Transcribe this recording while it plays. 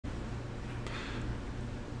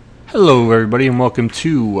Hello everybody and welcome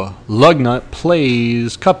to Lugnut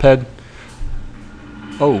Plays Cuphead.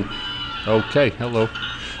 Oh, okay, hello.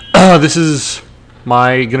 This is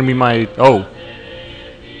gonna be my, oh.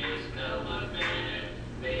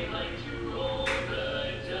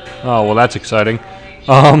 Oh, well that's exciting.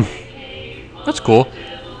 That's cool.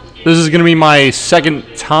 This is gonna be my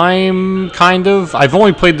second time, kind of. I've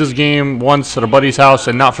only played this game once at a buddy's house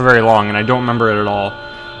and not for very long, and I don't remember it at all.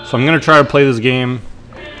 So I'm gonna try to play this game.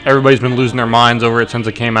 Everybody's been losing their minds over it since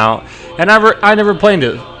it came out, and I never played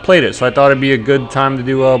it, so I thought it'd be a good time to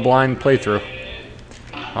do a blind playthrough.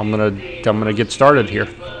 I'm gonna get started here.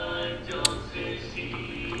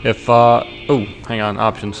 If oh, hang on,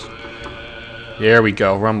 options. There we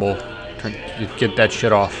go, rumble. Get that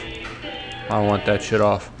shit off. I don't want that shit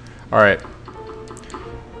off. All right.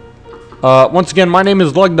 Once again, my name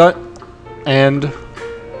is Lugnut, and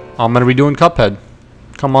I'm gonna be doing Cuphead.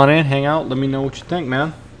 Come on in, hang out, let me know what you think,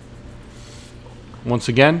 man. Once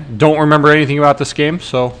again, don't remember anything about this game,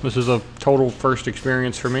 so this is a total first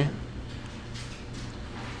experience for me.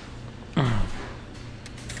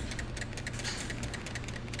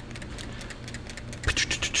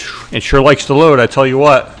 It sure likes to load, I tell you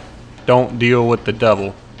what. Don't deal with the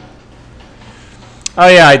devil. Oh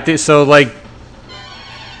yeah, so like,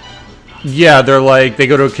 yeah, they're like, they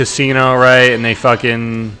go to a casino, right, and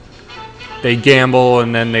they gamble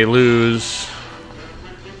and then they lose.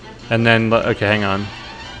 And then, okay, hang on.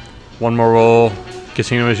 One more roll.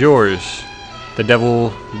 Casino is yours. The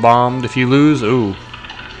devil bombed if you lose. Ooh.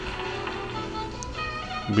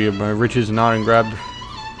 Be my riches not and grabbed.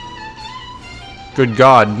 Good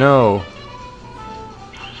God, no.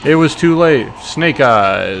 It was too late. Snake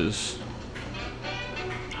eyes.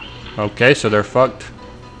 Okay, so they're fucked.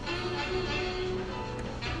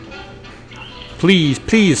 Please,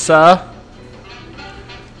 please, sir.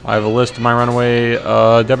 I have a list of my runaway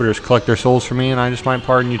debitors. Collect their souls for me, and I just might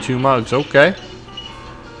pardon you 2 mugs. Okay.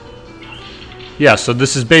 Yeah, so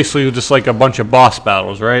this is basically just like a bunch of boss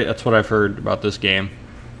battles, right? That's what I've heard about this game.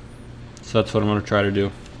 So that's what I'm going to try to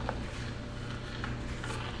do.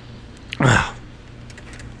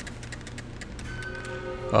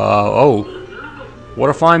 Oh. What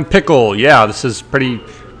a fine pickle. Yeah, this is pretty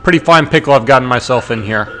fine pickle I've gotten myself in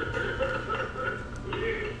here.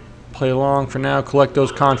 Play along for now, collect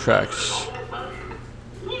those contracts.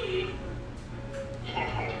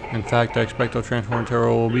 In fact, I expect they'll transform into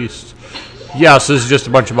terrible beasts. Yes, this is just a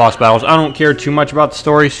bunch of boss battles. I don't care too much about the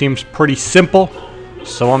story. Seems pretty simple.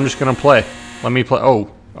 So I'm just going to play. Let me play. Oh,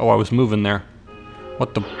 I was moving there.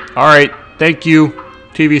 What the? Alright, thank you.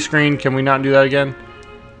 TV screen, can we not do that again?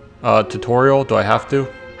 Tutorial, do I have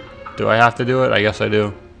to? Do I have to do it? I guess I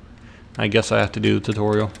do. I guess I have to do the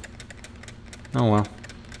tutorial. Oh well.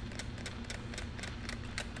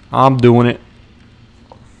 I'm doing it.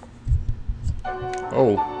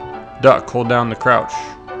 Oh, duck, hold down the crouch.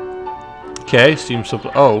 Okay, seems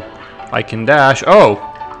simple. Oh, I can dash.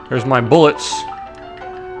 Oh, there's my bullets.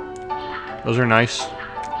 Those are nice.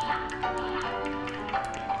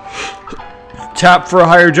 Tap for a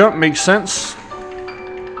higher jump, makes sense.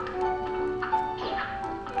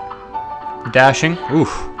 Dashing,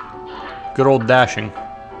 oof. Good old dashing.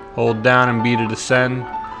 Hold down and B to descend.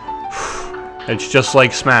 It's just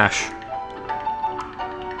like Smash.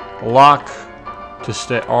 Lock to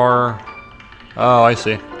stay R. Oh, I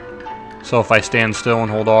see. So if I stand still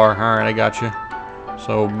and hold R, alright, I got you.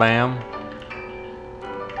 So, bam.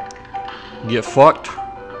 Get fucked.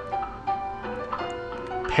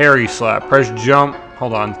 Parry slap. Press jump.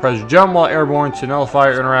 Hold on. Press jump while airborne to nullify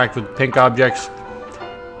or interact with pink objects.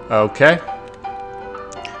 Okay.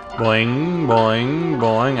 Boing, boing,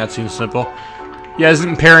 boing. That seems simple. Yeah,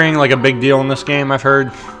 isn't parrying like a big deal in this game, I've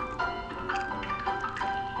heard?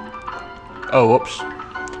 Oh, whoops.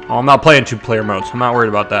 Well, I'm not playing 2-player mode, so I'm not worried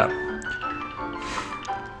about that.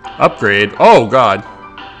 Upgrade. Oh, God.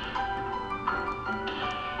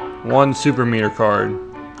 1 super meter card.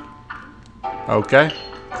 Okay.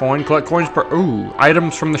 Coin. Collect coins per... Ooh,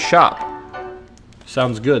 items from the shop.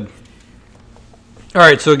 Sounds good.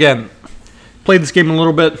 Alright, so again, played this game a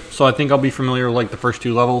little bit, so I think I'll be familiar with like the first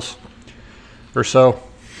 2 levels. Or so.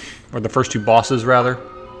 Or the first 2 bosses, rather.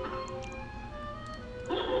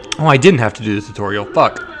 Oh, I didn't have to do the tutorial.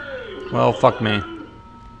 Fuck. Well, fuck me.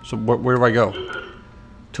 So, where do I go?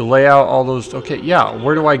 To lay out all those... Okay, yeah,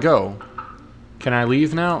 where do I go? Can I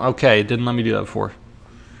leave now? Okay, it didn't let me do that before.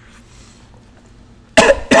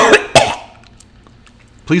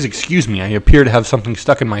 Please excuse me, I appear to have something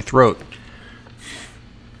stuck in my throat.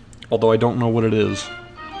 Although I don't know what it is.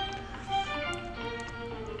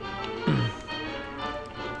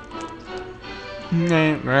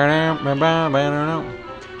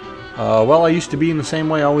 Well, I used to be in the same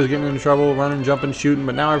way, always getting into trouble, running, jumping, shooting,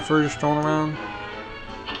 but now I prefer just throwing around.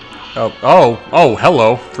 Oh,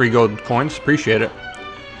 hello. 3 gold coins. Appreciate it.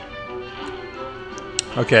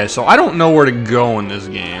 Okay, so I don't know where to go in this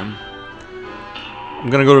game. I'm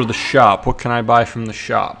gonna go to the shop. What can I buy from the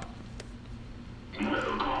shop?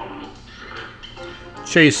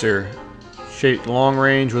 Chaser. Long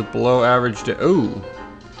range with below average. Ooh.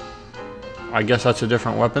 I guess that's a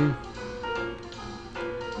different weapon.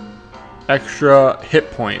 Extra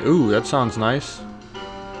hit point. Ooh, that sounds nice.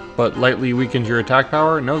 But lightly weakens your attack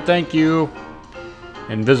power. No, thank you.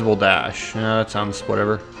 Invisible dash. Yeah, that sounds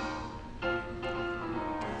whatever.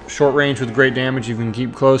 Short range with great damage. You can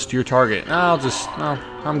keep close to your target.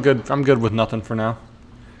 I'm good. I'm good with nothing for now.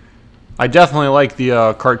 I definitely like the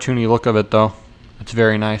cartoony look of it, though. It's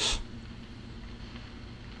very nice.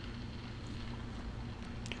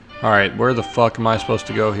 All right, where the fuck am I supposed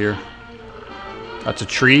to go here? That's a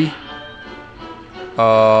tree.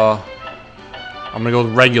 I'm gonna go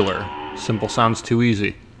with regular. Simple sounds too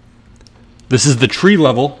easy. This is the tree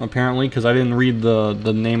level, apparently, because I didn't read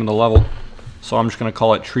the name of the level. So I'm just gonna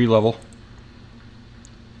call it tree level.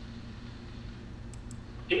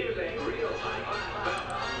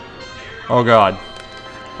 Oh god.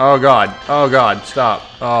 Oh god. Oh god. Stop.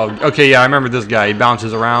 Oh, okay, yeah, I remember this guy. He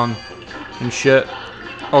bounces around and shit.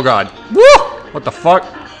 Oh god. Woo! What the fuck?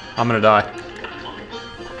 I'm gonna die.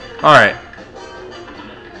 Alright.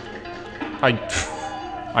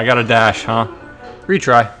 I got a dash, huh?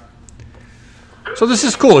 Retry. So this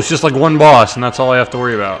is cool. It's just like one boss, and that's all I have to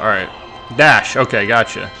worry about. Alright. Dash. Okay,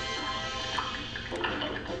 gotcha.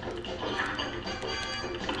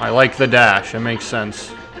 I like the dash. It makes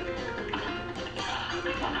sense.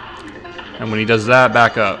 And when he does that,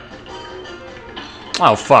 back up.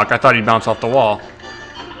 Oh, fuck. I thought he'd bounce off the wall.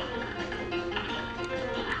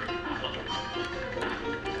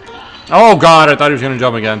 Oh, God. I thought he was going to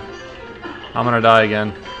jump again. I'm going to die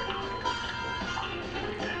again.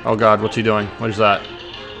 Oh, God. What's he doing? What is that?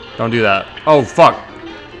 Don't do that. Oh, fuck.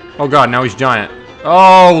 Oh, God. Now he's giant.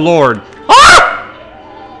 Oh, Lord.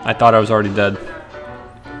 Ah! I thought I was already dead.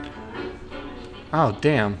 Oh,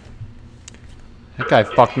 damn. That guy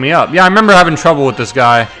fucked me up. Yeah, I remember having trouble with this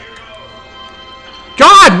guy.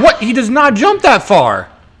 God, what? He does not jump that far.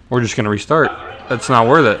 We're just going to restart. That's not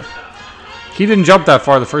worth it. He didn't jump that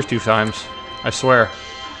far the first 2 times. I swear.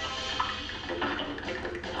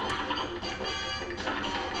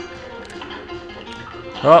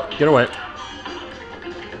 Oh, get away.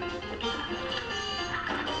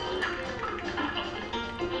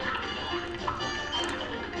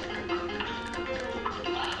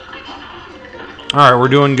 Alright, we're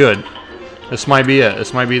doing good. This might be it.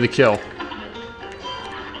 This might be the kill.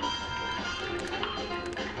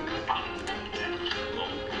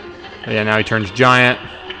 Yeah, now he turns giant.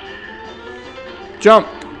 Jump!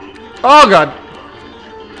 Oh, God!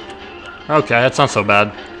 Okay, that's not so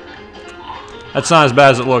bad. That's not as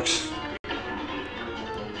bad as it looks.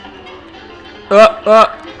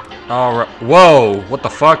 Alright. Whoa! What the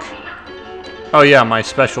fuck? Oh, yeah, my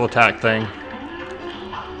special attack thing.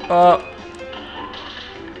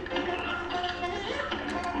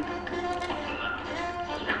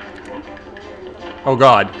 Oh,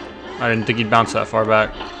 God. I didn't think he'd bounce that far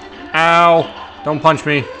back. Ow! Don't punch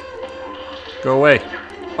me. Go away.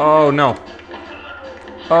 Oh, no.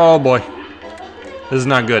 Oh, boy. This is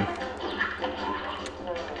not good.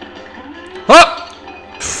 Ah!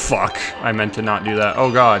 Fuck. I meant to not do that.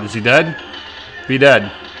 Oh, God. Is he dead? Be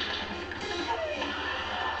dead.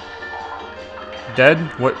 Dead?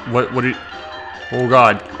 What did... Oh,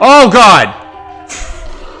 God. Oh, God!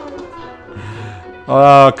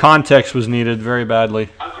 Context was needed very badly.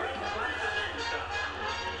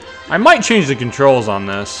 I might change the controls on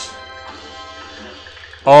this.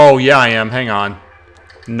 Oh, yeah, I am. Hang on.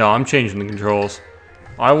 No, I'm changing the controls.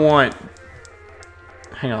 I want...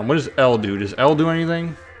 Hang on, what does L do? Does L do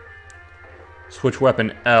anything? Switch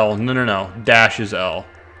weapon L. No. Dash is L.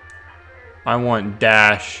 I want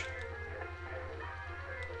dash.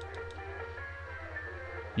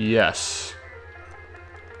 Yes.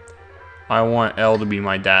 I want L to be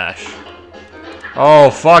my dash. Oh,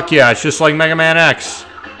 fuck yeah. It's just like Mega Man X.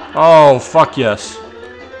 Oh, fuck yes.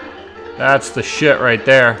 That's the shit right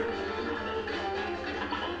there.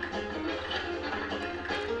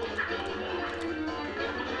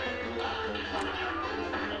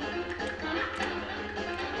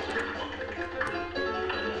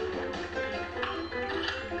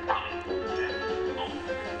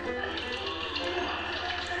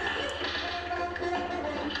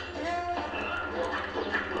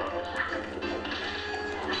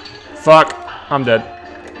 Fuck. I'm dead.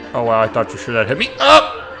 Oh, wow. I thought for sure that hit me.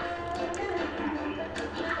 Up!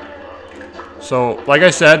 So, like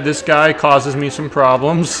I said, this guy causes me some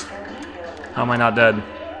problems. How am I not dead?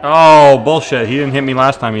 Oh, bullshit. He didn't hit me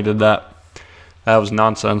last time he did that. That was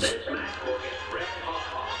nonsense.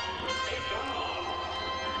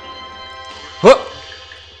 Whoop!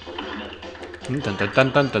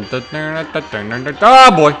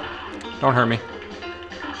 Ah, boy. Don't hurt me.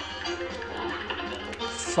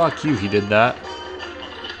 Fuck you, he did that.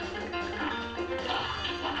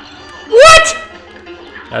 What?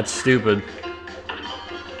 That's stupid.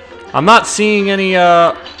 I'm not seeing any,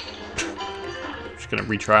 just gonna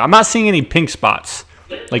retry. I'm not seeing any pink spots.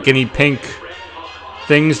 Like any pink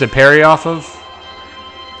things to parry off of.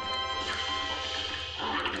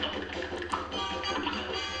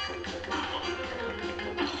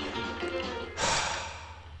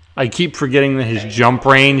 I keep forgetting that his jump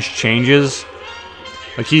range changes.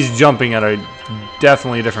 Like he's jumping at a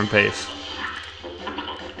definitely different pace.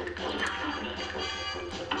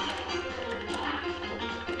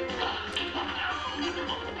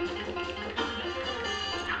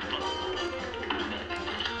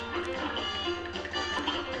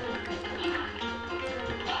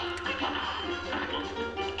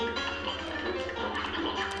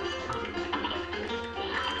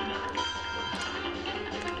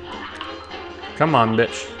 Come on,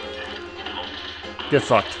 bitch. Get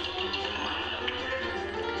fucked.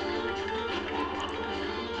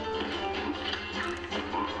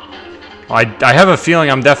 I have a feeling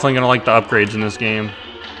I'm definitely going to like the upgrades in this game.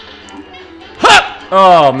 Ha!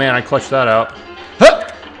 Oh, man, I clutched that out. Ha!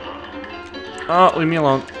 Oh, leave me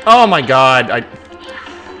alone. Oh, my God.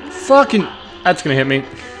 Fucking... That's going to hit me.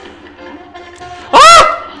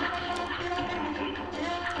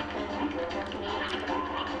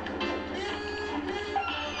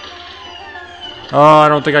 Oh, I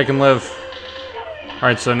don't think I can live.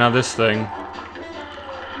 Alright, so now this thing.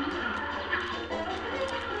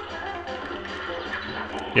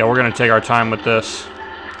 Yeah, we're gonna take our time with this.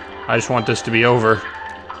 I just want this to be over.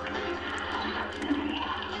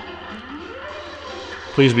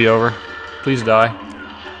 Please be over. Please die.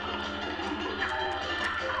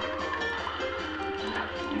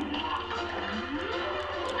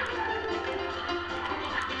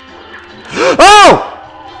 Oh!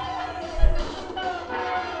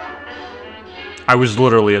 I was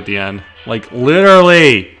literally at the end. Like,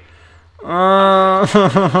 literally!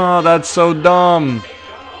 That's so dumb.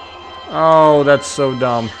 Oh, that's so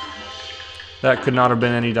dumb. That could not have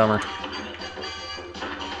been any dumber.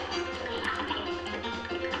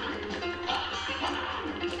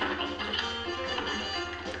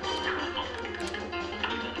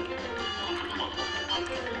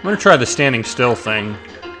 I'm gonna try the standing still thing.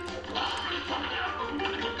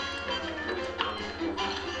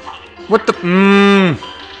 What the...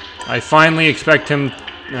 I finally expect him...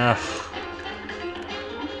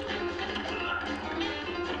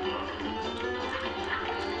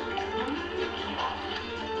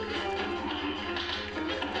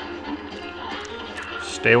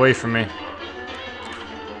 Stay away from me.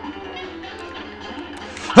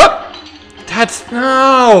 Hup! That's...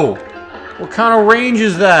 No! What kind of range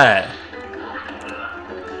is that?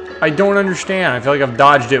 I don't understand. I feel like I've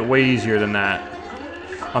dodged it way easier than that.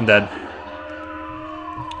 I'm dead.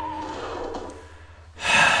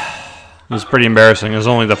 This is pretty embarrassing. It was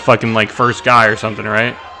only the fucking, like, first guy or something,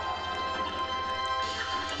 right?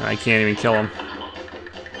 And I can't even kill him.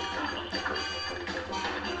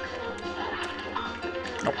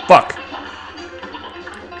 Oh, fuck.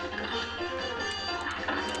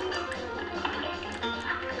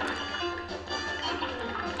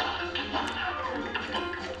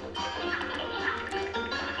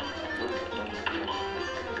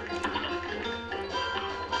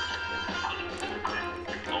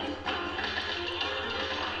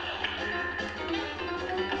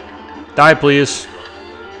 Die, please.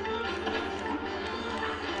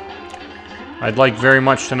 I'd like very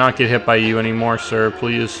much to not get hit by you anymore, sir,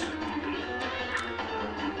 please.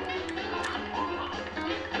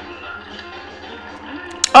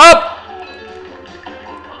 Up!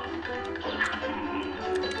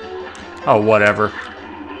 Oh, whatever.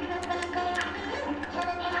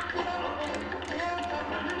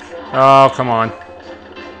 Oh, come on.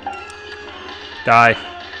 Die.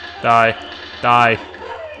 Die. Die.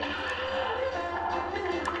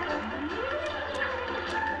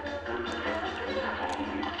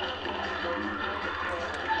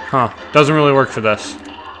 Huh. Doesn't really work for this.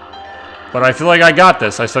 But I feel like I got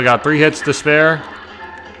this. I still got 3 hits to spare.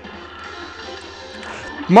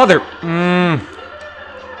 Mother...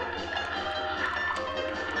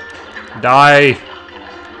 Die.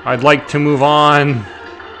 I'd like to move on.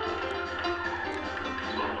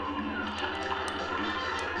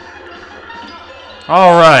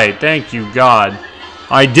 Alright, thank you, God.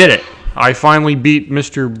 I did it. I finally beat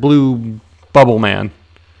Mr. Blue Bubble Man.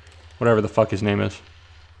 Whatever the fuck his name is.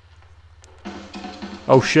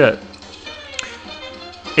 Oh shit.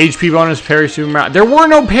 HP bonus, parry, super Mario. There were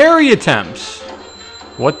no parry attempts!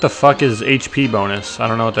 What the fuck is HP bonus? I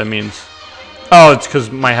don't know what that means. Oh, it's because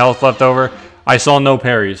my health left over. I saw no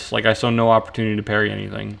parries. Like, I saw no opportunity to parry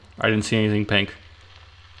anything. I didn't see anything pink.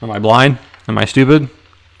 Am I blind? Am I stupid?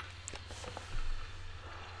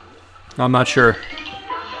 I'm not sure.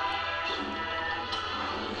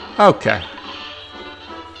 Okay.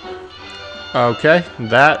 Okay.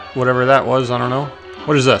 That, whatever that was, I don't know.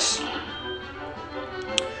 What is this?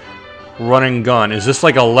 Run and gun. Is this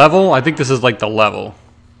like a level? I think this is like the level.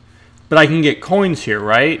 But I can get coins here,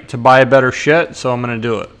 right? To buy a better shit, so I'm gonna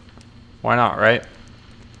do it. Why not, right?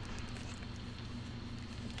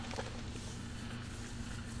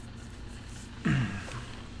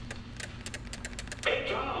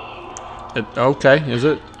 Okay, is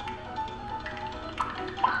it?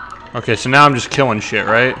 Okay, so now I'm just killing shit,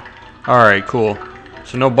 right? Alright, cool.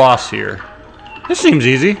 So no boss here. This seems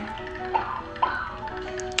easy.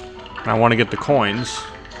 I want to get the coins.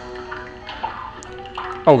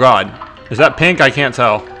 Oh god. Is that pink? I can't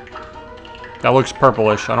tell. That looks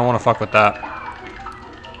purplish. I don't want to fuck with that.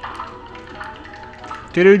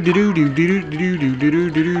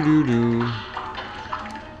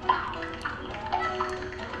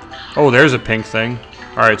 Oh, there's a pink thing.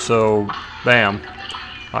 Alright, so bam.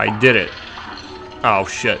 I did it. Oh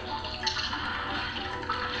shit.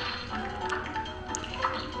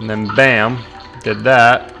 And then bam. Did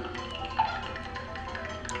that.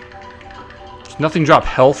 Does nothing drop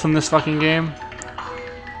health in this fucking game?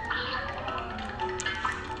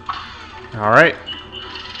 Alright.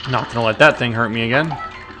 Not gonna let that thing hurt me again.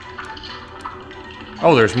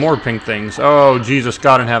 Oh, there's more pink things. Oh, Jesus,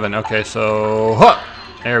 God in heaven. Okay, so... Huh!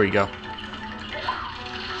 There we go.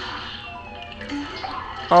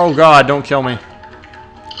 Oh, God, don't kill me.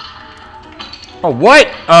 Oh, what?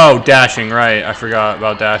 Oh, dashing, right. I forgot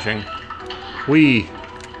about dashing. Whee.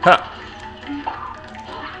 Ha!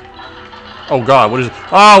 Oh, God, what is...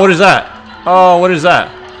 Oh, what is that? Oh, what is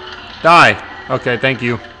that? Die. Okay, thank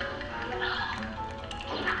you.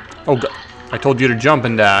 Oh, God. I told you to jump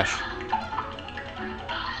and dash.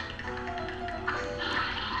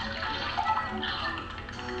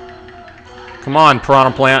 Come on,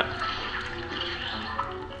 piranha plant.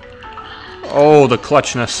 Oh, the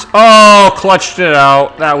clutchness. Oh, clutched it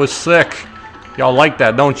out. That was sick. Y'all like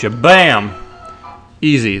that, don't you? Bam!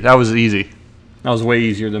 Easy. That was easy. That was way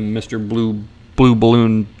easier than Mr. Blue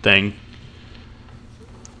Balloon thing.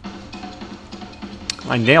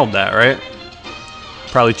 I nailed that, right?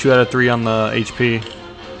 Probably 2 out of 3 on the HP.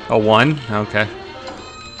 A 1? Okay.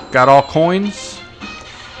 Got all coins.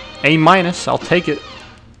 A minus. I'll take it.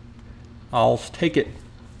 I'll take it.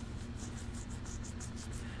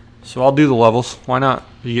 So I'll do the levels. Why not?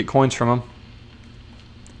 You get coins from them.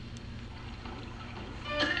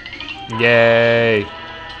 Yay.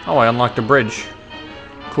 Oh, I unlocked a bridge.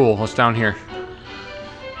 Cool. What's down here?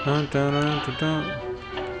 Dun, dun, dun, dun, dun.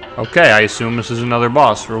 Okay, I assume this is another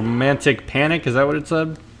boss. Romantic Panic, is that what it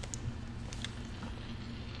said?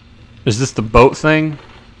 Is this the boat thing?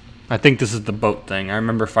 I think this is the boat thing. I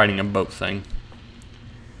remember fighting a boat thing.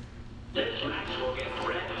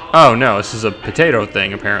 Oh no, this is a potato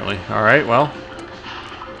thing apparently. Alright, well.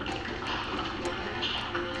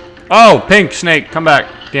 Oh, pink snake, come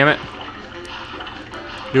back. Damn it.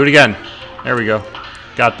 Do it again. There we go.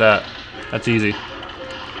 Got that. That's easy.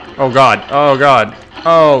 Oh god. Oh god.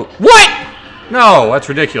 Oh. What? No, that's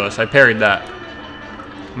ridiculous. I parried that.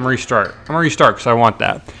 I'm gonna restart. I'm gonna restart because I want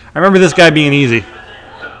that. I remember this guy being easy.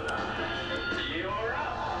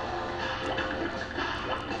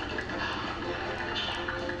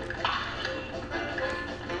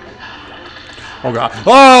 Oh god.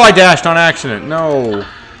 Oh, I dashed on accident. No.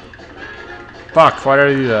 Fuck, why did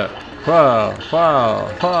I do that? Whoa,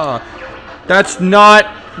 whoa, whoa. That's not...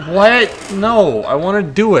 What? No, I want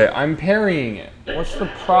to do it. I'm parrying it. What's the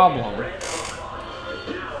problem?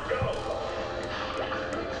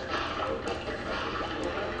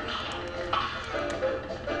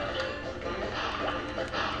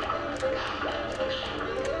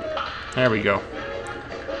 There we go.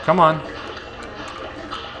 Come on.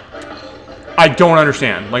 I don't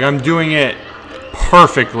understand. Like, I'm doing it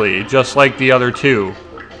perfectly, just like the other two.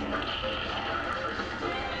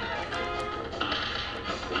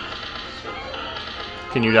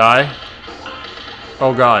 Can you die?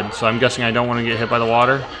 Oh god, so I'm guessing I don't want to get hit by the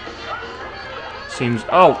water. Seems...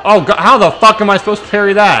 Oh god, how the fuck am I supposed to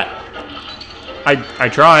parry that? I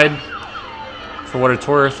tried. For what it's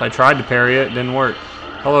worth, I tried to parry it. Didn't work.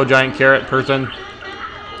 Hello, giant carrot person.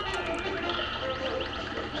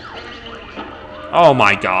 Oh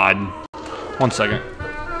my god. 1 second.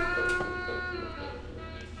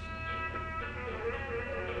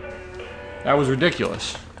 That was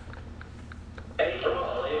ridiculous.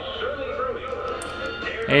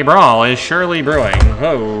 A brawl is surely brewing.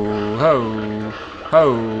 Ho, ho,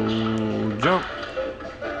 ho, jump.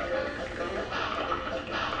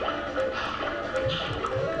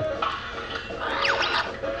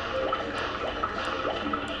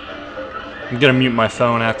 I'm gonna mute my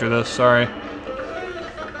phone after this, sorry.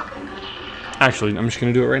 Actually, I'm just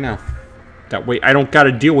gonna do it right now. That way I don't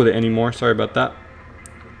gotta deal with it anymore. Sorry about that.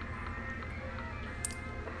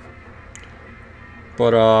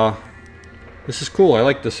 But, this is cool. I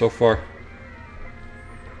like this so far.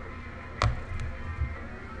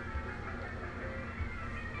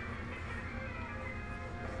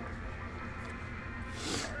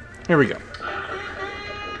 Here we go.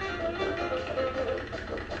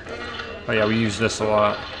 Oh yeah, we use this a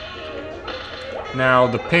lot. Now,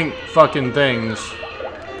 the pink fucking things.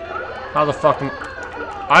 How the fuck am...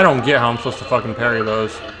 I don't get how I'm supposed to fucking parry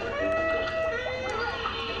those.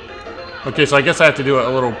 Okay, so I guess I have to do it a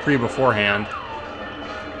little beforehand.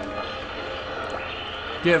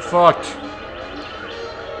 Get fucked.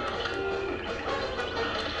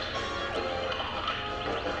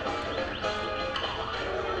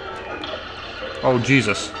 Oh,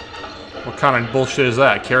 Jesus. What kind of bullshit is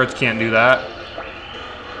that? Carrots can't do that.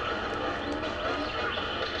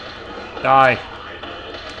 Die.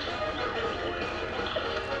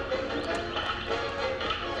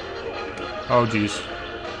 Oh, jeez.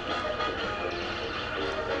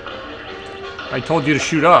 I told you to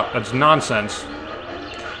shoot up. That's nonsense.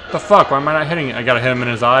 What the fuck? Why am I not hitting it? I gotta hit him in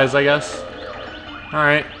his eyes, I guess.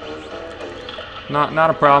 Alright. Not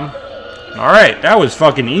a problem. Alright, that was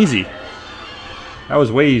fucking easy. That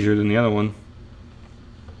was way easier than the other one.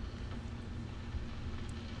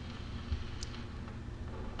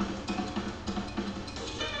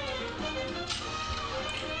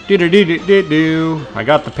 Do-do-do-do-do-do. I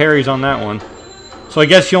got the parries on that one. So I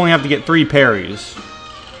guess you only have to get 3 parries.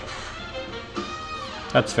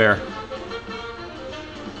 That's fair.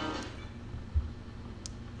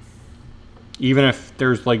 Even if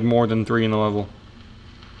there's like more than 3 in the level.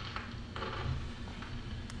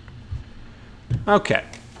 Okay.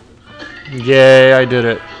 Yay, I did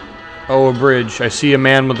it. Oh, a bridge. I see a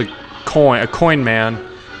man with a coin man.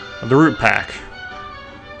 The root pack.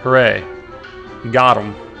 Hooray. Got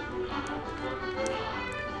him.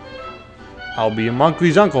 I'll be a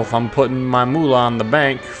monkey's uncle if I'm putting my moolah on the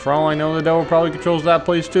bank. For all I know, the devil probably controls that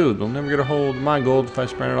place too. They'll never get a hold of my gold if I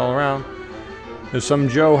spread it all around. If some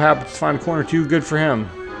Joe happens to find a coin or two, good for him.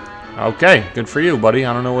 Okay, good for you, buddy.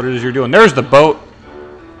 I don't know what it is you're doing. There's the boat.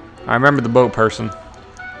 I remember the boat person.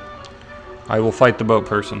 I will fight the boat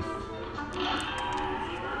person.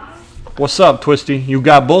 What's up, Twisty? You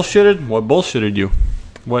got bullshitted? What bullshitted you?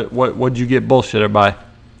 What'd you get bullshitted by?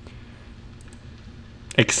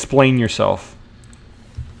 Explain yourself.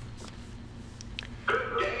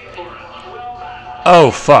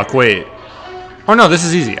 Oh, fuck, wait. Oh, no, this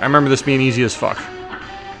is easy. I remember this being easy as fuck.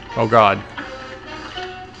 Oh, God.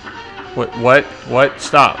 What?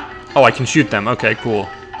 Stop. Oh, I can shoot them. Okay, cool.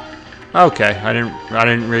 Okay, I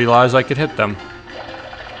didn't realize I could hit them.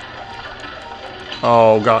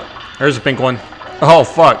 Oh, God. There's a pink one. Oh,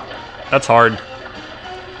 fuck. That's hard.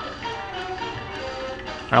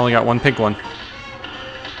 I only got 1 pink one.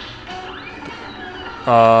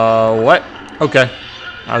 What? Okay.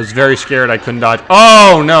 I was very scared I couldn't dodge.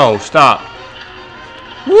 Oh, no. Stop.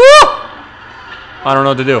 Woo! I don't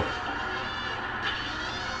know what to do.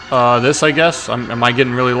 This, I guess? Am I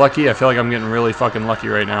getting really lucky? I feel like I'm getting really fucking lucky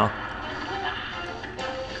right now.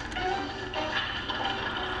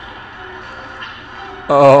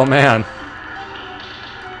 Oh, man.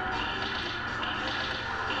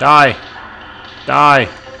 Die. Die.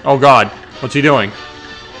 Oh, God. What's he doing?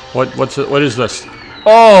 What is this?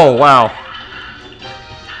 Oh, wow.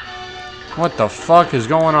 What the fuck is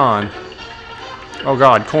going on? Oh,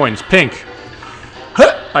 God. Coins. Pink.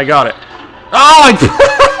 I got it.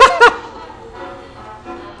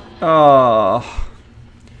 Oh!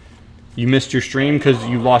 You missed your stream because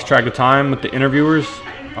you lost track of time with the interviewers?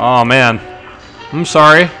 Oh, man. I'm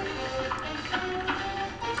sorry.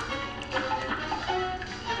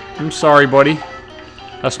 I'm sorry, buddy.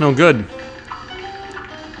 That's no good.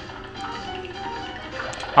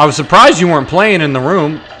 I was surprised you weren't playing in the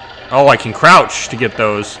room. Oh, I can crouch to get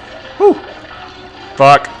those. Whew.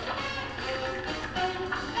 Fuck.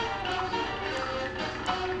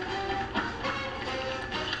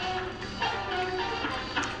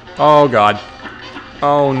 Oh, God.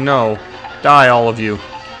 Oh, no. Die, all of you.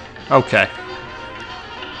 Okay.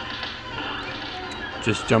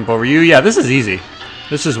 Just jump over you. Yeah, this is easy.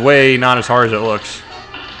 This is way not as hard as it looks.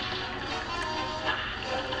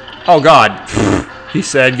 Oh, God. He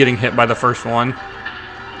said, getting hit by the first one.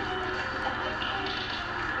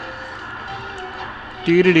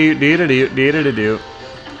 Doo-doo-doo, doo-doo-doo, doo-doo-doo-doo.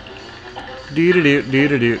 Doo-doo-doo,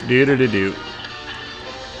 doo-doo-doo, doo-doo-doo-doo.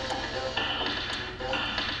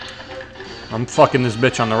 I'm fucking this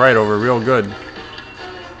bitch on the right over real good.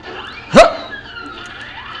 Huh!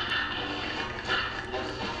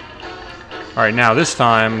 Alright, now this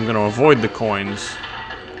time I'm going to avoid the coins.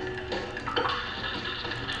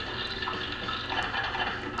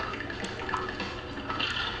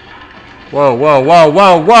 Whoa, whoa, whoa,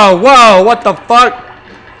 whoa, whoa, whoa! What the fuck?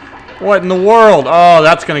 What in the world? Oh,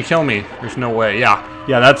 that's gonna kill me. There's no way. Yeah.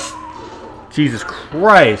 Yeah, that's... Jesus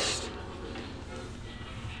Christ.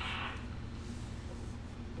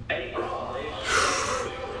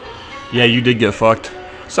 Yeah, you did get fucked.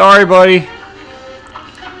 Sorry, buddy.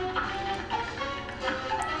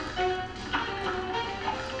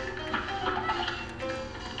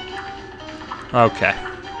 Okay.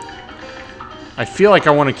 I feel like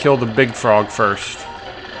I want to kill the big frog first.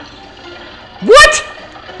 What?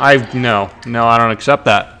 No, I don't accept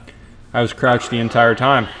that. I was crouched the entire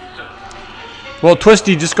time. Well,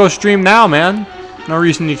 Twisty, just go stream now, man. No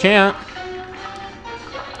reason you can't.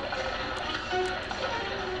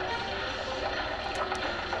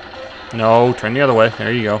 No, turn the other way.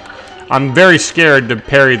 There you go. I'm very scared to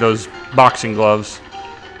parry those boxing gloves.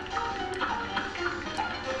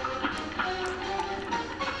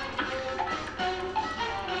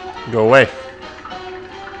 Go away.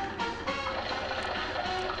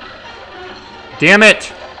 Damn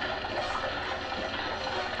it!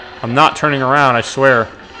 I'm not turning around, I swear.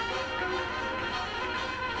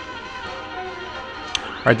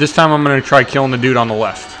 Alright, this time I'm gonna try killing the dude on the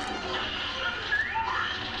left.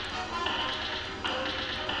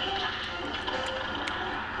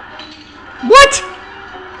 What?!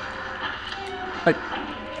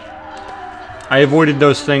 I avoided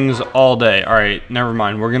those things all day. Alright, never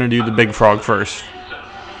mind. We're gonna do the big frog first.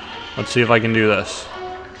 Let's see if I can do this.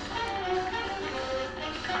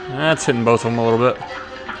 That's hitting both of them a little bit.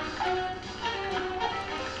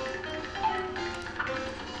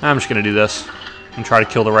 I'm just gonna do this and try to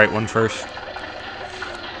kill the right one first.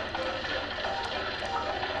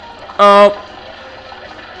 Oh!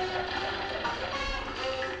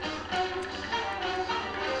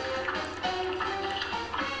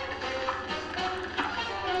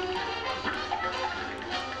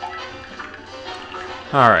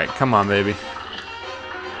 Alright, come on, baby.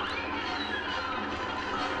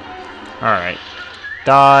 Alright.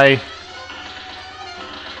 Die.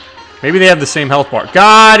 Maybe they have the same health bar.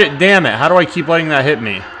 God damn it. How do I keep letting that hit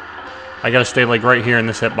me? I gotta stay, like, right here in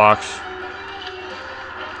this hitbox.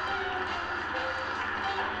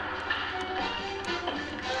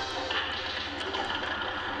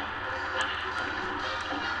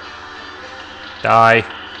 Die.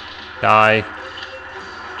 Die.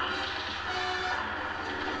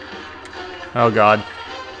 Oh, God.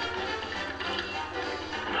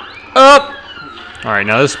 Up! Alright,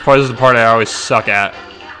 now this is the part I always suck at.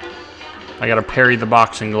 I gotta parry the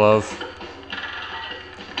boxing glove.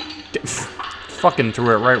 Fucking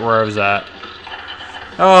threw it right where I was at.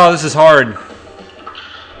 Oh, this is hard.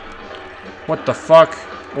 What the fuck?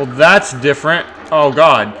 Well, that's different. Oh,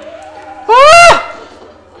 God. Ah!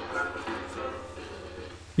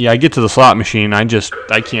 Yeah, I get to the slot machine. I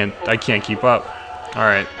can't keep up.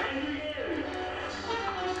 Alright.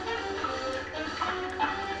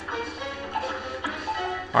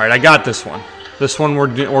 Alright, I got this one. This one we're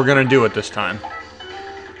gonna do it this time.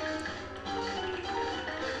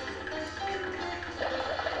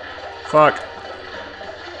 Fuck.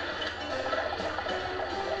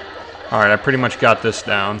 Alright, I pretty much got this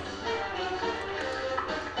down.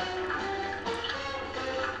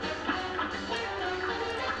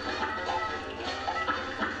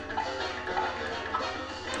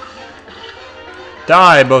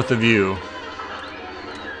 Die, both of you.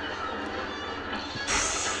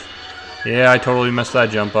 Yeah, I totally messed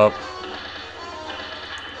that jump up.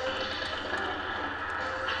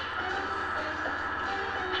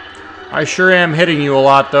 I sure am hitting you a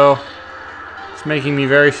lot, though. It's making me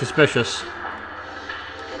very suspicious.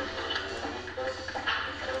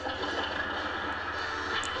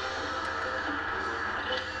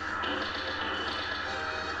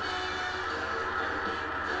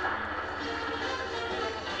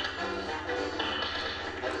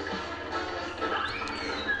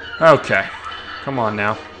 Okay. Come on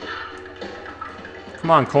now.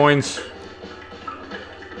 Come on, coins.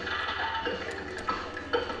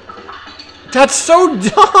 That's so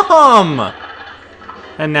dumb!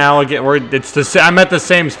 And now again, I'm at the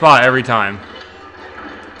same spot every time.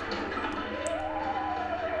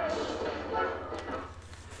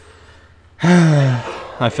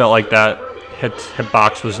 I felt like that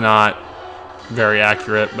hitbox was not very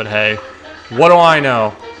accurate, but hey, what do I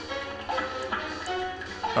know?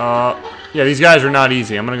 Yeah, these guys are not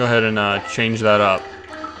easy. I'm gonna go ahead and change that up.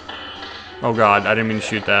 Oh god, I didn't mean to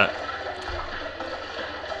shoot that.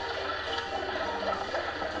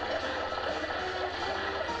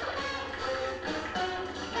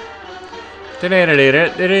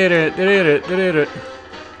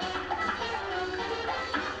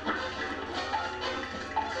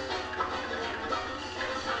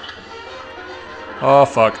 Oh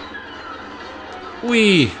fuck.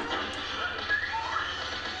 Wee.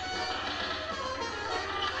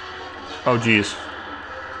 Oh jeez.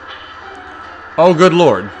 Oh good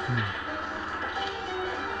lord.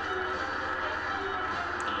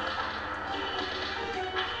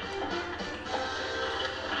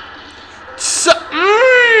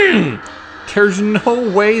 There's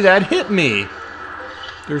no way that hit me.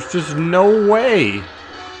 There's just no way.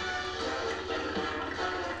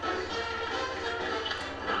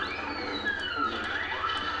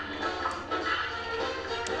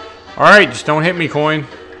 Alright, just don't hit me, coin.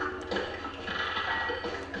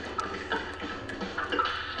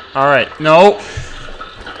 Alright, no.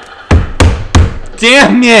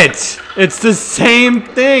 Damn it! It's the same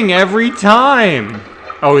thing every time.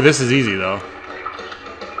 Oh, this is easy, though.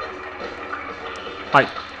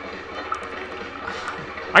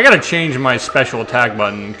 I gotta change my special attack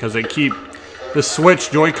button because the Switch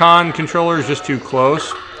Joy-Con controller is just too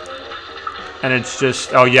close. And it's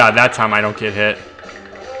just, oh yeah, that time I don't get hit.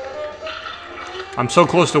 I'm so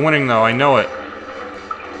close to winning though, I know it.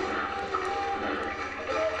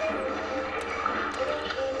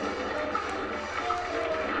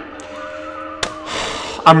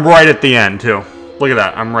 I'm right at the end too. Look at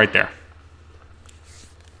that, I'm right there.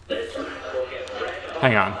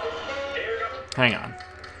 Hang on. Hang on.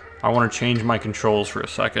 I want to change my controls for a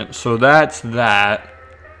second. So that's that.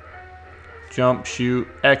 Jump, shoot.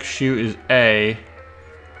 X shoot is A.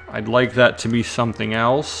 I'd like that to be something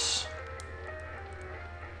else.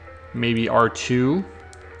 Maybe R2.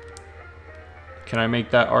 Can I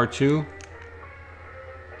make that R2?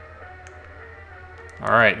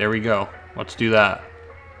 Alright, there we go. Let's do that.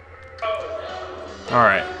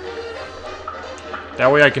 Alright.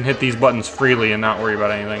 That way I can hit these buttons freely and not worry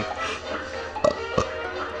about anything.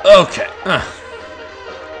 Okay.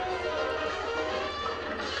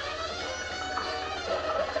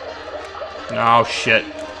 Oh, shit.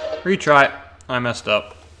 Retry. I messed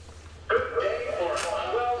up.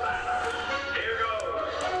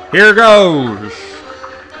 Here goes.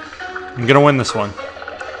 I'm gonna win this one.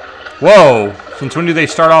 Whoa. Since when do they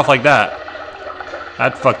start off like that?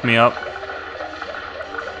 That fucked me up.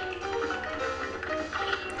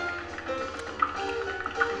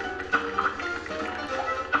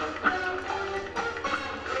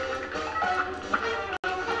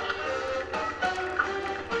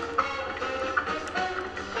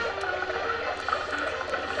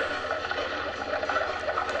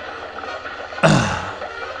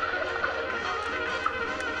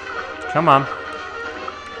 Come on.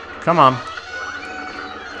 Come on.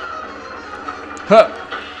 Huh.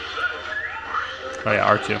 Oh yeah,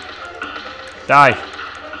 R2. Die.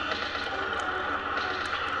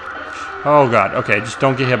 Oh god, okay, just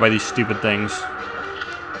don't get hit by these stupid things.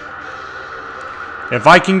 If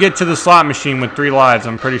I can get to the slot machine with 3 lives,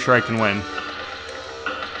 I'm pretty sure I can win.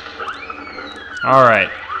 Alright.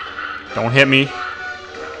 Don't hit me.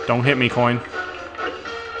 Don't hit me, coin.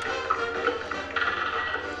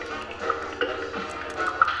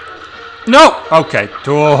 No! Okay.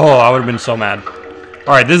 Oh, I would have been so mad.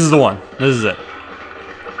 Alright, this is the one. This is it.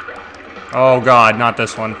 Oh god, not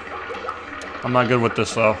this one. I'm not good with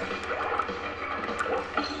this though.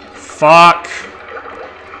 Fuck.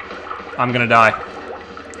 I'm gonna die.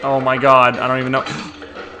 Oh my god, I don't even know.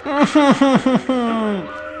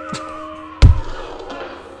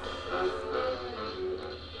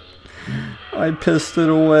 I pissed it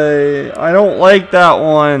away. I don't like that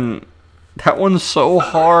one. That one's so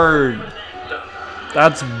hard.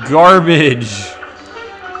 That's garbage.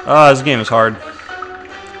 Oh, this game is hard.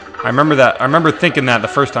 I remember that. I remember thinking that the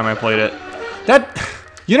first time I played it. That,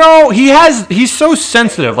 you know, he's so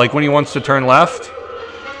sensitive. Like when he wants to turn left,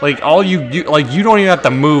 like all you do, like you don't even have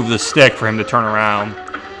to move the stick for him to turn around.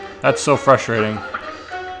 That's so frustrating.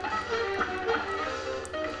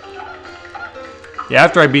 Yeah,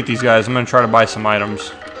 after I beat these guys, I'm gonna try to buy some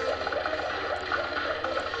items.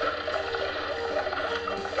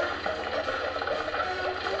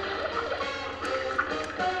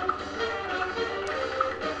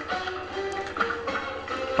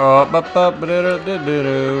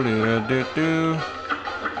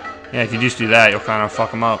 Yeah, if you just do that, you'll kind of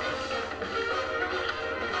fuck them up.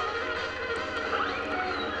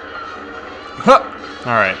 Huh!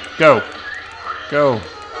 Alright, go. Go.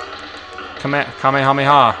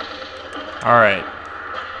 Kamehameha. Alright.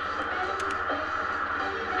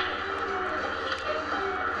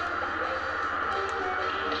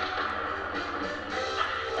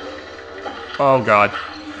 Oh god.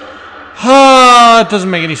 It doesn't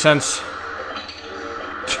make any sense.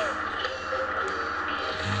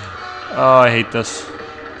 Oh, I hate this.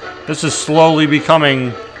 This is slowly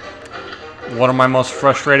becoming one of my most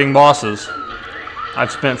frustrating bosses.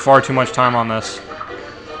 I've spent far too much time on this.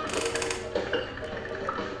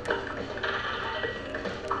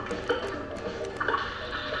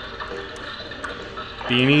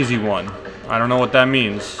 Be an easy one. I don't know what that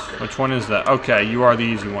means. Which one is that? Okay, you are the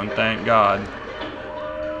easy one. Thank God.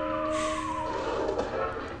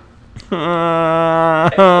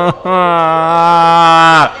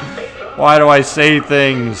 Why do I say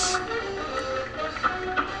things?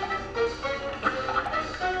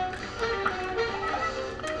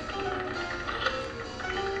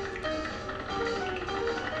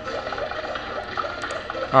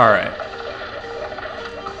 All right.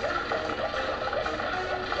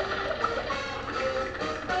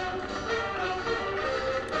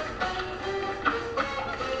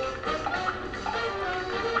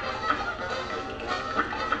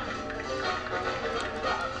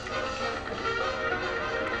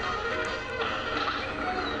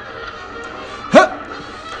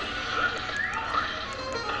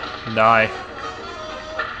 Die.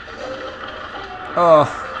 Oh.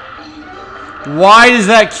 Why does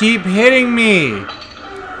that keep hitting me?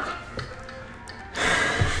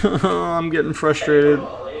 I'm getting frustrated.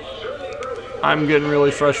 I'm getting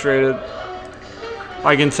really frustrated.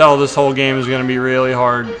 I can tell this whole game is going to be really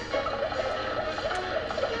hard.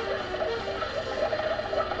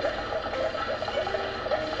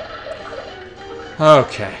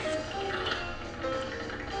 Okay.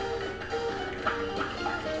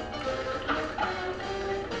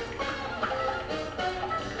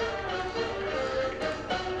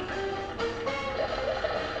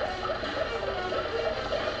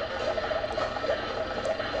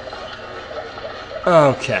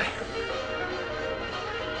 Okay.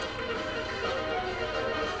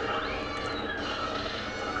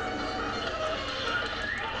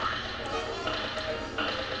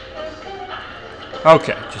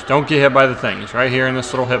 Okay, just don't get hit by the things. Right here in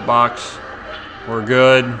this little hitbox. We're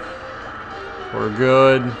good. We're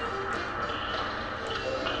good.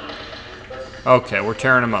 Okay, we're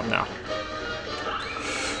tearing them up now.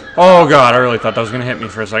 Oh god, I really thought that was going to hit me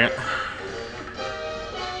for a second.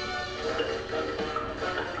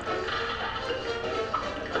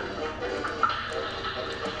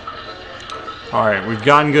 Alright, we've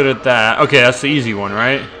gotten good at that. Okay, that's the easy one,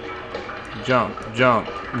 right? Jump, jump,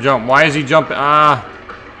 jump. Why is he jumping? Ah.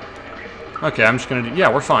 Okay, I'm just gonna do... Yeah,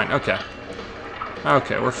 we're fine. Okay.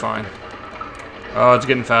 Okay, we're fine. Oh, it's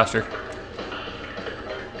getting faster.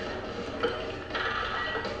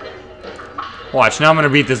 Watch, now I'm gonna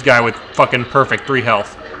beat this guy with fucking perfect 3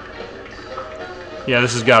 health. Yeah,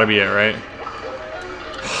 this has gotta be it, right?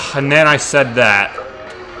 And then I said that.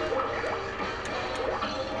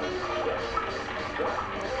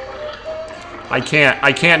 I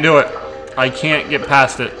can't do it. I can't get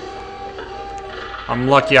past it. I'm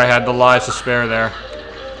lucky I had the lives to spare there.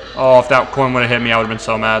 Oh, if that coin would have hit me, I would have been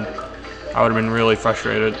so mad. I would have been really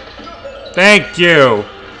frustrated. Thank you!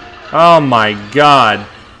 Oh my god.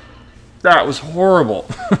 That was horrible.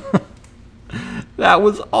 That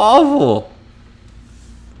was awful.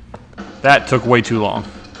 That took way too long.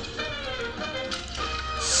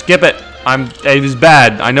 Skip it. It was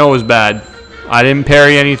bad. I know it was bad. I didn't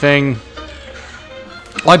parry anything.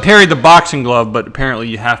 Well, I parried the boxing glove, but apparently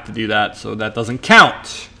you have to do that, so that doesn't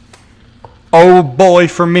count. Oh boy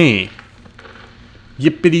for me.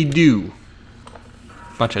 Yippity-doo.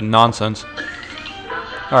 Bunch of nonsense.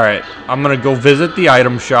 Alright, I'm gonna go visit the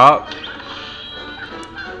item shop.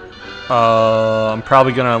 I'm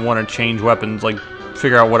probably gonna want to change weapons, like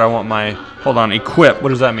figure out what I want my... Hold on, equip. What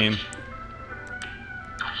does that mean?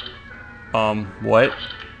 What?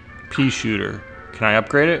 Pea shooter. Can I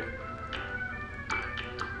upgrade it?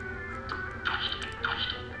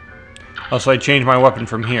 Oh, so I change my weapon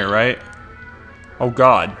from here, right? Oh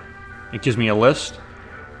god. It gives me a list.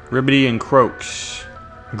 Ribbity and Croaks.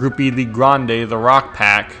 Groupie the Grande, the Rock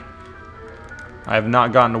Pack. I have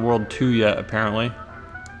not gotten to World 2 yet, apparently.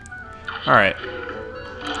 Alright.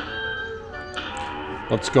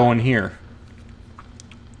 Let's go in here.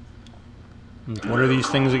 What are these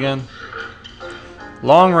things again?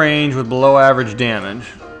 Long range with below average damage.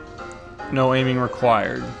 No aiming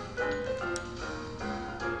required.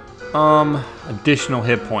 Additional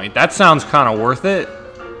hit point. That sounds kind of worth it.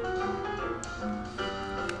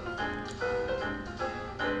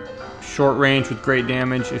 Short range with great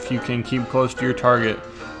damage if you can keep close to your target.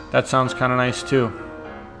 That sounds kind of nice too.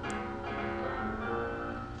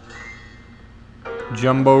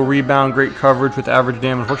 Jumbo rebound, great coverage with average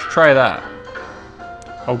damage. Let's try that.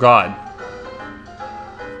 Oh god.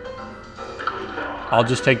 I'll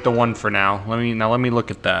just take the one for now. Let me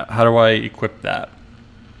look at that. How do I equip that?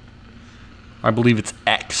 I believe it's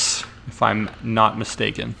X, if I'm not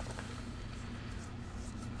mistaken.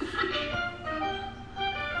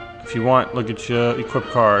 If you want, look at your equip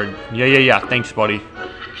card. Yeah. Thanks, buddy.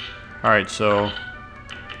 Alright, so...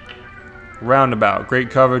 Roundabout. Great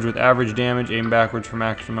coverage with average damage. Aim backwards for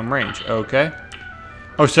maximum range. Okay.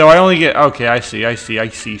 Oh, so I only get... Okay, I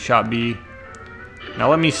see. Shot B. Now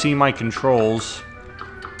let me see my controls.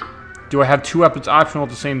 Do I have two weapons optional at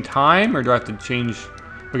the same time? Or do I have to change...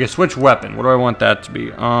 Okay, switch weapon. What do I want that to be?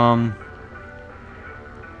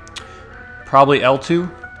 Probably L2?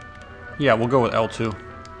 Yeah, we'll go with L2.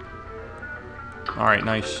 Alright,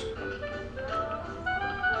 nice.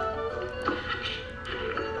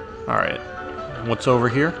 Alright. What's over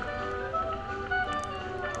here?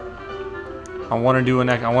 I want to do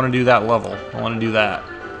that level. I want to do that.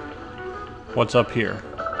 What's up here?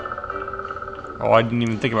 Oh, I didn't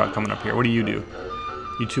even think about coming up here. What do? You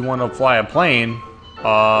two want to fly a plane?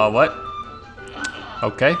 What?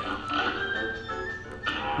 Okay.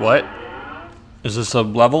 What? Is this a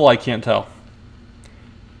level? I can't tell.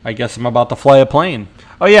 I guess I'm about to fly a plane.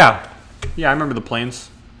 Oh, yeah. Yeah, I remember the planes.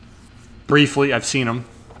 Briefly, I've seen them.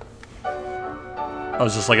 Oh,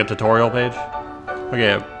 is this like a tutorial page?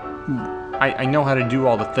 Okay. I know how to do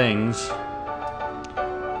all the things.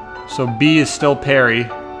 So B is still parry.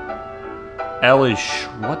 L is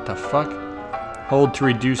what the fuck? Hold to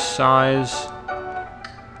reduce size.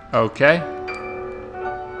 Okay.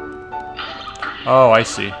 Oh, I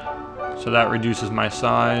see. So that reduces my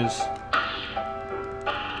size.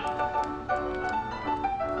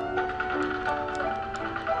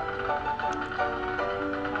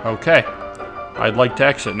 Okay. I'd like to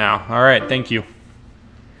exit now. Alright, thank you.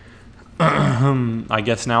 I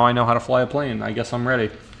guess now I know how to fly a plane. I guess I'm ready.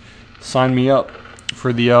 Sign me up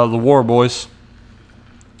for the war, boys.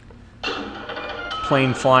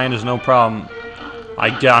 Plane flying is no problem.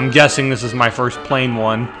 I'm guessing this is my first plane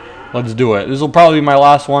one. Let's do it. This will probably be my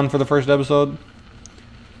last one for the first episode.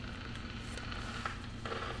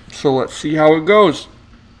 So let's see how it goes.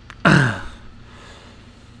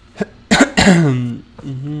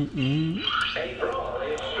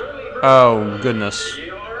 Oh, goodness.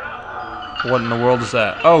 What in the world is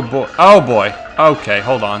that? Oh, boy. Oh, boy. Okay,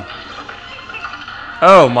 hold on.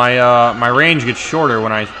 Oh, my range gets shorter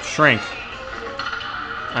when I shrink.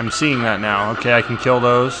 I'm seeing that now. Okay, I can kill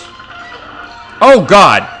those. Oh,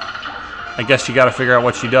 God! I guess you gotta figure out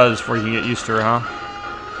what she does before you can get used to her, huh?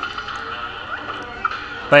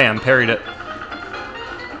 Bam, parried it.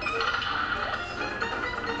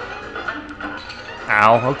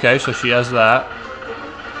 Ow, okay, so she has that.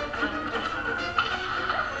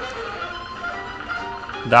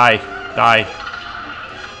 Die.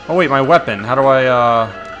 Oh, wait, my weapon. How do I,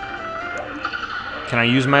 Can I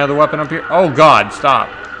use my other weapon up here? Oh, God, stop.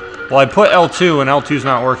 Well, I put L2, and L2's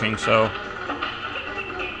not working, so...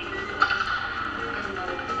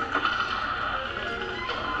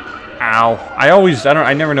 Ow.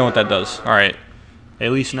 I never know what that does. Alright.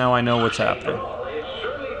 At least now I know what's happening.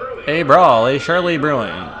 A brawl is surely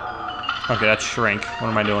brewing. Okay, that's shrink. What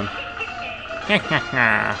am I doing?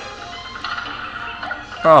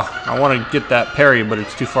 Oh, I want to get that parry, but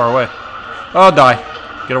it's too far away. Oh, die.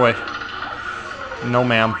 Get away. No,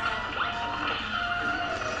 ma'am.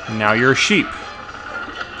 Now you're a sheep.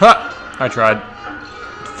 Ha! I tried.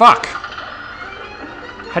 Fuck!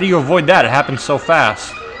 How do you avoid that? It happens so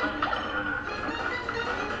fast.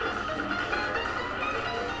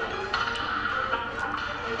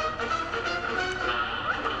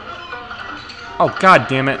 Oh, God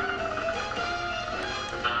damn it.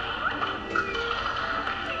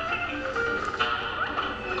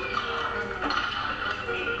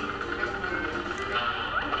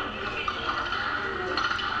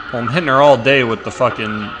 Well, I'm hitting her all day with the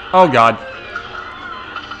fucking... Oh, God.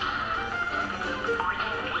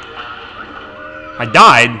 I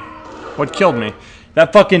died? What killed me?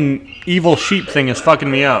 That fucking evil sheep thing is fucking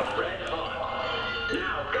me up.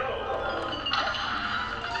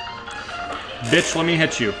 Bitch, let me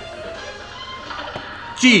hit you.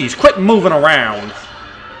 Jeez, quit moving around.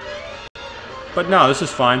 But no, this is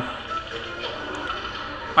fine.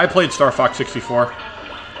 I played Star Fox 64.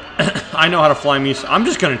 I know how to fly me. I'm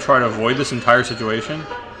just going to try to avoid this entire situation.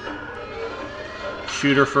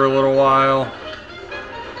 Shoot her for a little while.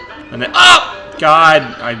 And then... Oh! God!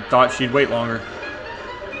 I thought she'd wait longer.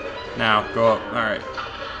 Now, go up. Alright.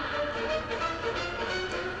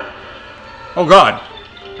 Oh, God.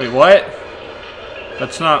 Wait, what?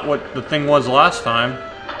 That's not what the thing was last time.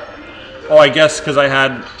 Oh, I guess because I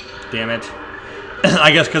had... Damn it.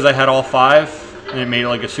 I guess because I had all 5, and it made it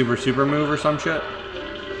like a super move or some shit.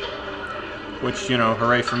 Which, you know,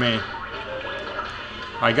 hooray for me.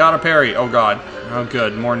 I got a parry. Oh, God. Oh,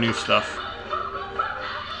 good. More new stuff.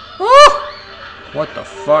 Woo! What the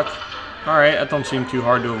fuck? Alright, that don't seem too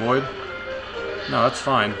hard to avoid. No, that's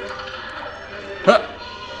fine. Huh!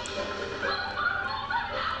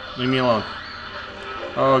 Leave me alone.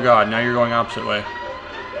 Oh, God. Now you're going opposite way.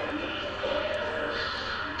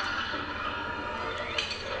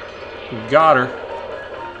 Got her.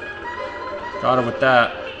 Got her with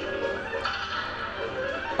that.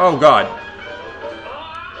 Oh, God.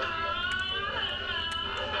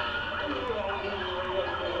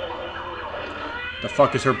 The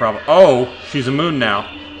fuck is her problem? Oh, she's a moon now.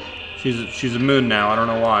 She's a moon now. I don't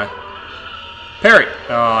know why. Parry!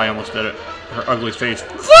 Oh, I almost did it. Her ugly face.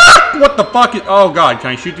 Fuck! What the fuck is... Oh, God. Can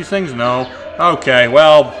I shoot these things? No. Okay,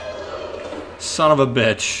 well... Son of a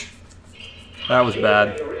bitch. That was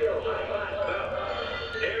bad.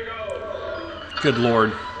 Good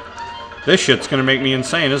lord. This shit's gonna make me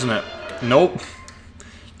insane, isn't it? Nope.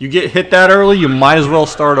 You get hit that early, you might as well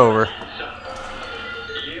start over.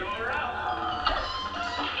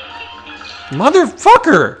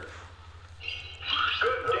 Motherfucker!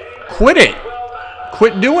 Quit it!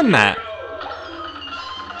 Quit doing that!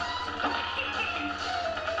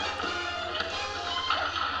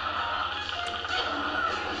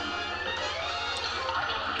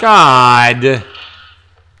 God!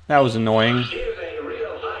 That was annoying.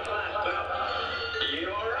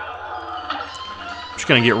 I'm just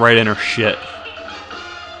gonna get right in her shit.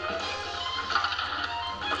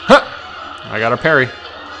 Huh! I got a parry.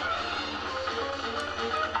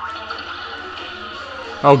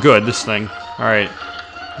 Oh, good, this thing. Alright.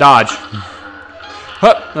 Dodge.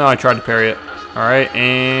 Huh! No, I tried to parry it. Alright,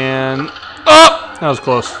 and... Oh! That was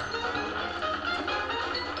close.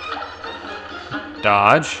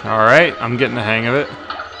 Dodge. Alright, I'm getting the hang of it.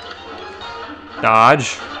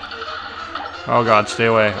 Dodge. Oh, God, stay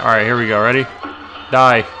away. Alright, here we go. Ready?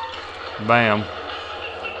 Die. Bam.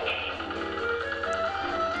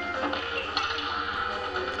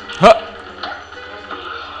 Huh!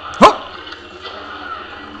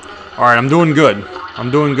 Alright, I'm doing good. I'm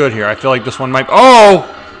doing good here. I feel like this one might... Oh!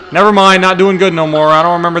 Never mind, not doing good no more. I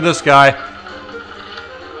don't remember this guy.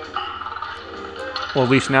 Well, at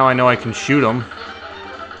least now I know I can shoot him.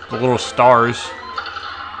 The little stars.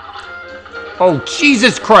 Oh,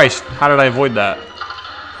 Jesus Christ! How did I avoid that?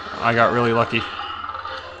 I got really lucky.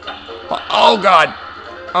 Oh, God!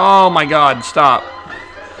 Oh, my God, stop.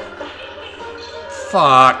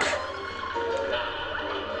 Fuck.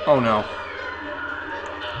 Oh, no.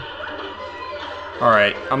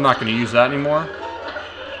 Alright, I'm not going to use that anymore.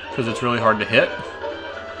 Because it's really hard to hit.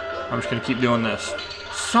 I'm just going to keep doing this.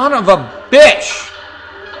 Son of a bitch!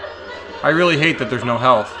 I really hate that there's no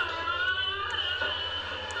health.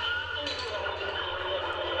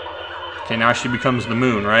 Okay, now she becomes the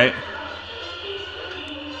moon, right?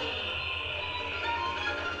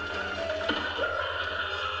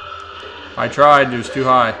 I tried, it was too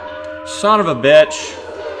high. Son of a bitch.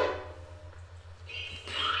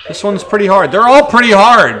 This one's pretty hard. They're all pretty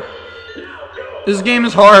hard. This game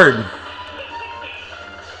is hard.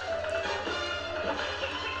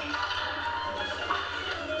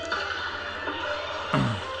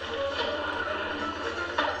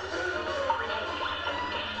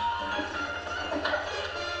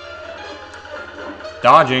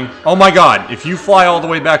 Dodging. Oh my God. If you fly all the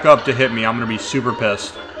way back up to hit me, I'm going to be super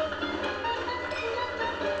pissed.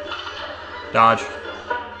 Dodge.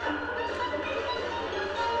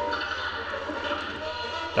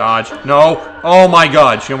 Dodge. No. Oh my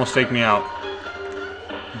God. She almost taked me out.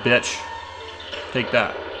 Bitch. Take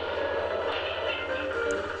that.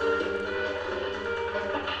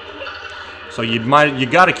 So you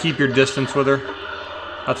got to keep your distance with her.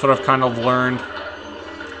 That's what I've kind of learned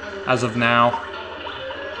as of now.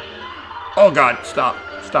 Oh God, stop.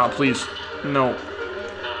 Stop, please. No.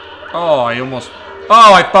 Oh, I almost...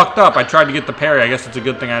 Oh, I fucked up. I tried to get the parry. I guess it's a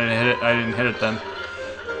good thing I didn't hit it. I didn't hit it then.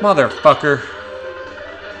 Motherfucker.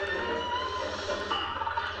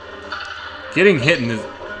 Getting hit in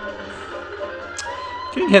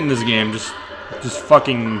this game just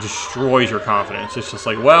fucking destroys your confidence. It's just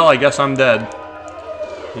like, well, I guess I'm dead.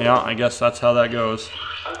 Yeah, I guess that's how that goes.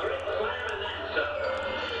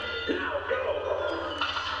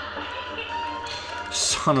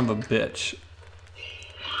 Son of a bitch.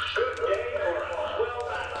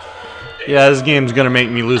 Yeah, this game's gonna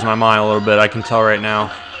make me lose my mind a little bit, I can tell right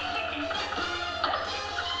now.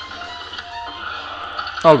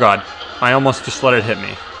 Oh god, I almost just let it hit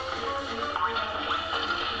me.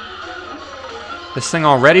 This thing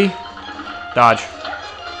already? Dodge.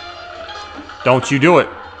 Don't you do it.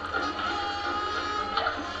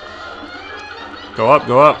 Go up,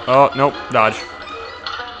 go up. Oh, nope, dodge.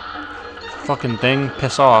 Fucking thing,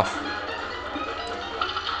 piss off.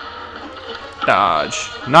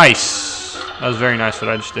 Dodge. Nice. That was very nice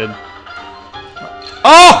what I just did.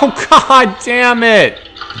 Oh, god damn it.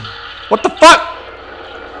 What the fuck?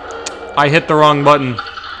 I hit the wrong button.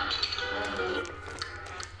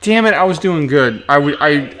 Damn it, I was doing good.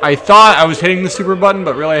 I thought I was hitting the super button,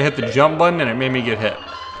 but really I hit the jump button and it made me get hit.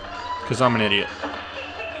 Because I'm an idiot.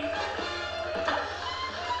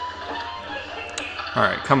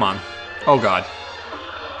 Alright, come on. Oh god.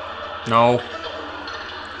 No.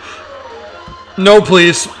 No,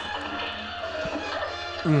 please.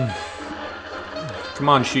 Come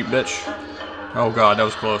on, sheep bitch. Oh god, that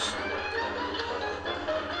was close.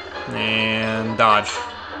 And dodge.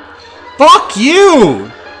 Fuck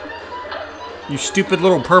you! You stupid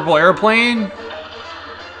little purple airplane.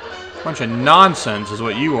 Bunch of nonsense is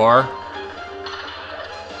what you are.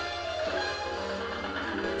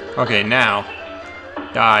 Okay, now.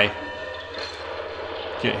 Die.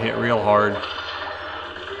 Get hit real hard.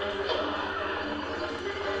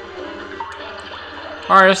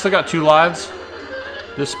 Alright, I still got 2 lives.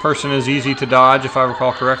 This person is easy to dodge if I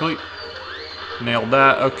recall correctly. Nailed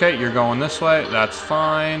that. Okay, you're going this way. That's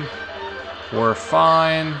fine. We're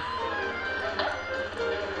fine.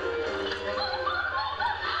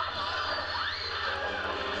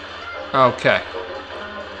 Okay.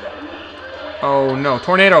 Oh no,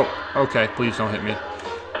 tornado! Okay, please don't hit me.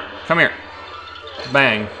 Come here.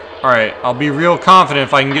 Bang. Alright, I'll be real confident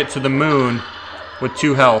if I can get to the moon with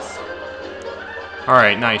 2 health.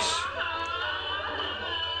 Alright, nice.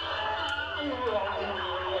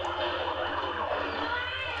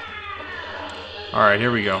 Alright,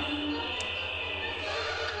 here we go.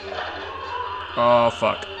 Oh,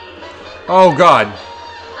 fuck. Oh, God.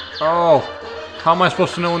 Oh. How am I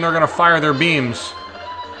supposed to know when they're going to fire their beams?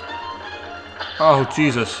 Oh,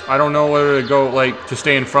 Jesus. I don't know whether to go, like, to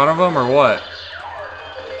stay in front of them or what.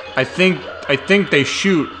 I think they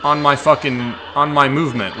shoot on my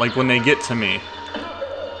movement, like when they get to me.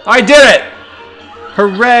 I did it!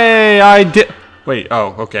 Hooray! I did... Wait,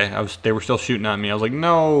 oh, okay. They were still shooting at me. I was like,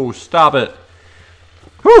 no, stop it.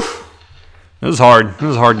 Whew. This is hard. This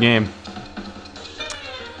is a hard game.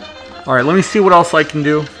 Alright, let me see what else I can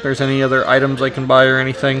do. If there's any other items I can buy or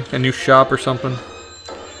anything. A new shop or something.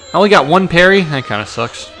 I only got 1 parry. That kind of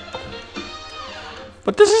sucks.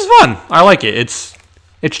 But this is fun. I like it. It's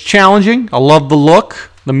challenging. I love the look.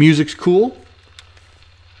 The music's cool.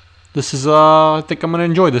 This is, I think I'm going to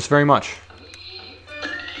enjoy this very much.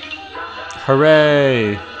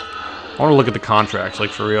 Hooray. I want to look at the contracts, like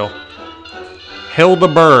for real.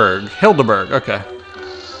 Hildeberg, okay.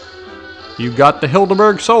 You got the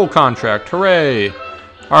Hildeberg Soul contract, hooray.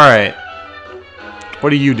 Alright. What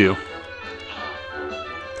do you do?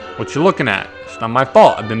 What you looking at? It's not my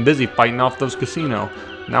fault. I've been busy fighting off those casino.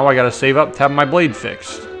 Now I gotta save up to have my blade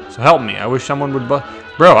fixed. So help me. I wish someone would Bro,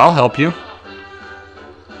 I'll help you.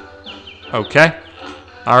 Okay.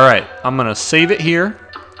 Alright. I'm gonna save it here.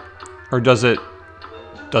 Or does it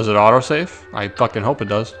autosave? I fucking hope it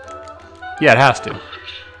does. Yeah, it has to.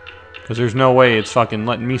 Because there's no way it's fucking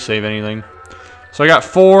letting me save anything. So I got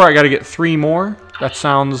 4. I got to get 3 more. That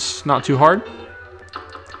sounds not too hard.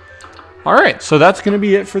 Alright, so that's going to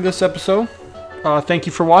be it for this episode. Thank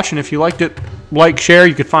you for watching. If you liked it, like, share.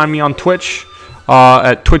 You can find me on Twitch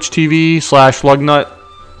at twitch.tv/Lugnut.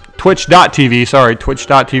 Twitch.tv, sorry.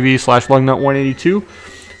 Twitch.tv/Lugnut182.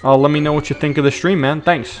 Let me know what you think of the stream, man.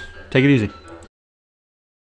 Thanks. Take it easy.